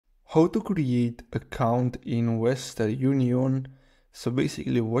How to create account in WesterUnion. So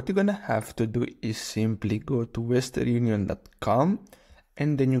basically what you're gonna have to do is simply go to WesterUnion.com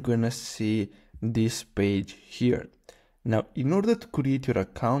and then you're gonna see this page here. Now in order to create your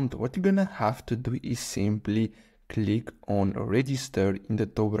account, what you're gonna have to do is simply click on register in the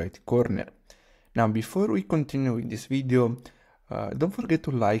top right corner. Now before we continue with this video, don't forget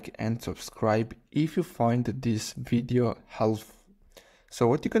to like and subscribe if you find this video helpful. So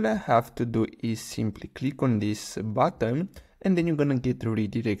what you're gonna have to do is simply click on this button and then you're gonna get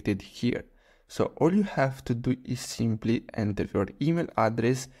redirected here. So all you have to do is simply enter your email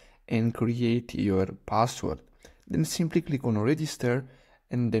address and create your password. Then simply click on register,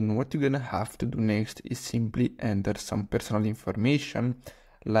 and then what you're gonna have to do next is simply enter some personal information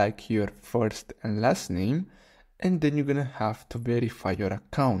like your first and last name, and then you're gonna have to verify your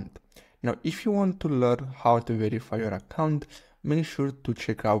account. Now if you want to learn how to verify your account, make sure to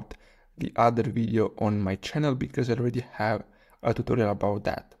check out the other video on my channel because I already have a tutorial about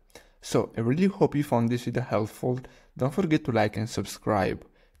that. So I really hope you found this video helpful. Don't forget to like and subscribe.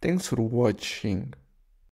 Thanks for watching.